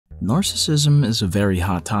Narcissism is a very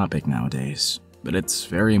hot topic nowadays, but it's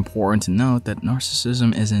very important to note that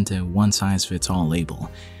narcissism isn't a one-size-fits-all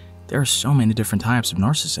label. There are so many different types of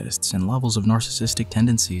narcissists and levels of narcissistic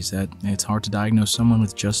tendencies that it's hard to diagnose someone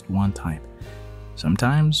with just one type.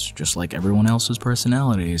 Sometimes, just like everyone else's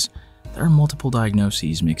personalities, there are multiple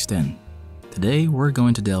diagnoses mixed in. Today, we're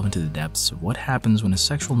going to delve into the depths of what happens when a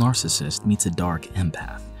sexual narcissist meets a dark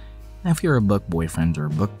empath. Now, if you're a book boyfriend or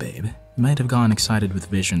book babe, you might have gotten excited with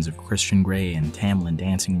visions of Christian Grey and Tamlin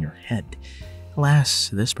dancing in your head. Alas,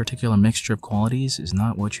 this particular mixture of qualities is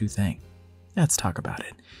not what you think. Let's talk about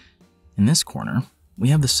it. In this corner, we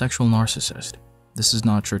have the sexual narcissist. This is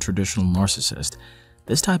not your traditional narcissist.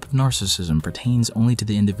 This type of narcissism pertains only to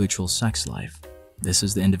the individual's sex life. This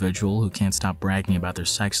is the individual who can't stop bragging about their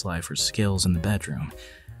sex life or skills in the bedroom.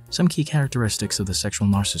 Some key characteristics of the sexual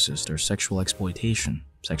narcissist are sexual exploitation,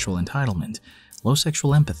 sexual entitlement, low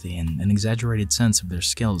sexual empathy, and an exaggerated sense of their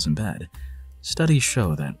skills in bed. Studies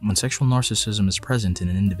show that when sexual narcissism is present in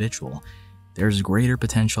an individual, there is greater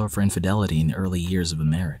potential for infidelity in the early years of a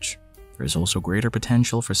marriage. There is also greater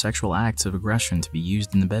potential for sexual acts of aggression to be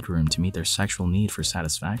used in the bedroom to meet their sexual need for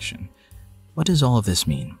satisfaction. What does all of this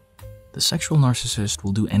mean? The sexual narcissist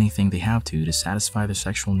will do anything they have to satisfy their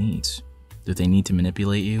sexual needs. Do they need to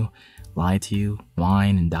manipulate you, lie to you,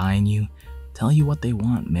 whine and die on you, tell you what they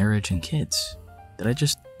want, marriage and kids? Did I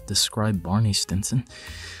just describe Barney Stinson?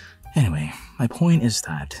 Anyway, my point is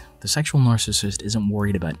that the sexual narcissist isn't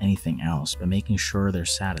worried about anything else but making sure they're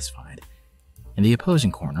satisfied. In the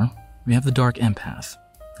opposing corner, we have the dark empath.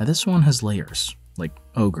 Now this one has layers, like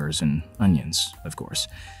ogres and onions, of course.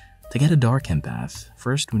 To get a dark empath,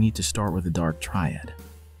 first we need to start with the dark triad.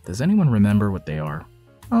 Does anyone remember what they are?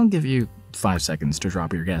 I'll give you 5 seconds to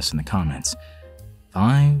drop your guess in the comments.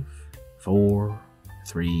 5, 4,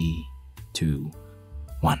 3, 2,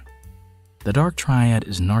 1. The dark triad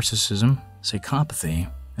is narcissism, psychopathy,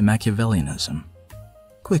 and Machiavellianism.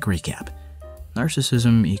 Quick recap.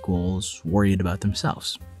 Narcissism equals worried about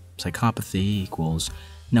themselves. Psychopathy equals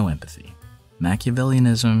no empathy.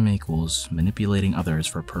 Machiavellianism equals manipulating others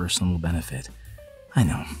for personal benefit. I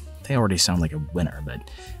know, they already sound like a winner, but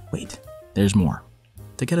wait, there's more.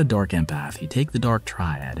 To get a dark empath, you take the dark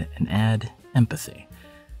triad and add empathy.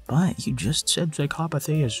 But you just said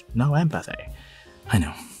psychopathy is no empathy. I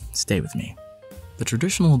know, stay with me. The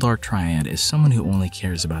traditional dark triad is someone who only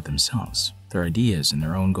cares about themselves, their ideas, and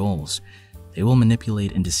their own goals. They will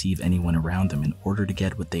manipulate and deceive anyone around them in order to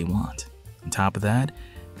get what they want. On top of that,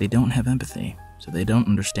 they don't have empathy, so they don't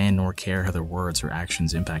understand nor care how their words or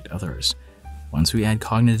actions impact others. Once we add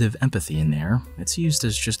cognitive empathy in there, it's used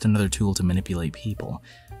as just another tool to manipulate people.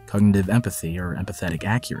 Cognitive empathy, or empathetic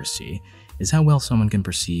accuracy, is how well someone can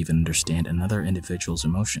perceive and understand another individual's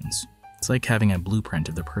emotions. It's like having a blueprint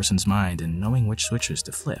of the person's mind and knowing which switches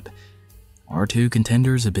to flip. Our two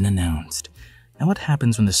contenders have been announced. Now what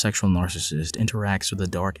happens when the sexual narcissist interacts with a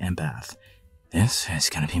dark empath? This is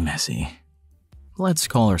gonna be messy. Let's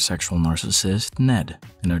call our sexual narcissist Ned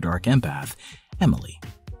and our dark empath Emily.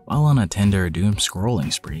 While on a Tinder doom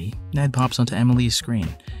scrolling spree, Ned pops onto Emily's screen.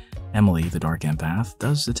 Emily, the dark empath,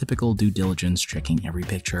 does the typical due diligence, checking every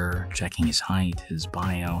picture, checking his height, his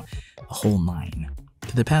bio, the whole nine.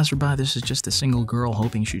 To the passerby, this is just a single girl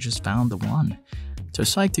hoping she just found the one. To a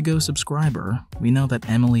Psych2Go subscriber, we know that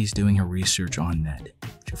Emily's doing her research on Ned.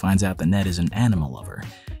 She finds out that Ned is an animal lover.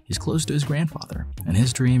 He's close to his grandfather, and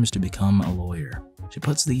his dream is to become a lawyer. She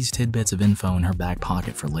puts these tidbits of info in her back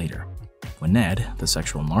pocket for later. When Ned, the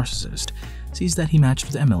sexual narcissist, sees that he matched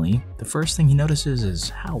with Emily, the first thing he notices is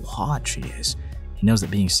how hot she is. He knows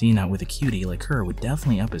that being seen out with a cutie like her would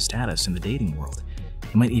definitely up his status in the dating world.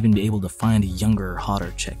 He might even be able to find a younger,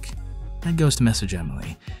 hotter chick. Ned goes to message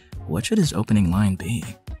Emily. What should his opening line be?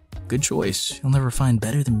 Good choice, you'll never find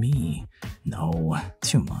better than me. No,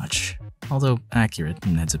 too much. Although accurate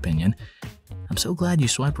in Ned's opinion. I'm so glad you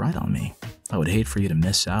swiped right on me. I would hate for you to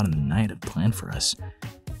miss out on the night I've planned for us.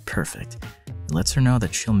 Perfect. It lets her know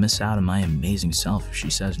that she'll miss out on my amazing self if she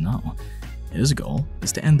says no. His goal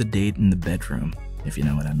is to end the date in the bedroom, if you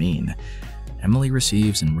know what I mean. Emily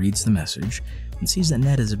receives and reads the message and sees that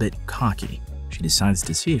Ned is a bit cocky. She decides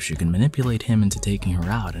to see if she can manipulate him into taking her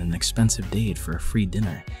out on an expensive date for a free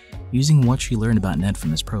dinner, using what she learned about Ned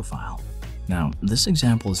from his profile. Now, this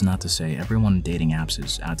example is not to say everyone on dating apps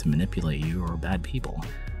is out to manipulate you or bad people.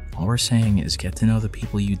 All we're saying is get to know the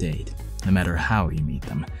people you date, no matter how you meet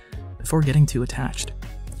them, before getting too attached.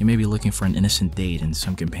 You may be looking for an innocent date and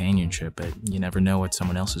some companionship, but you never know what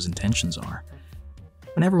someone else's intentions are.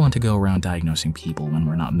 We never want to go around diagnosing people when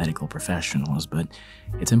we're not medical professionals, but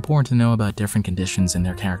it's important to know about different conditions and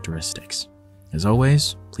their characteristics. As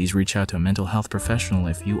always, please reach out to a mental health professional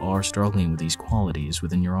if you are struggling with these qualities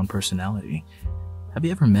within your own personality. Have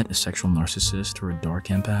you ever met a sexual narcissist or a dark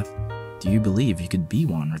empath? Do you believe you could be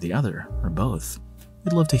one or the other, or both?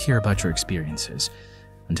 We'd love to hear about your experiences.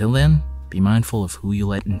 Until then, be mindful of who you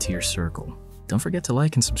let into your circle. Don't forget to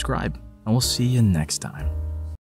like and subscribe, and we'll see you next time.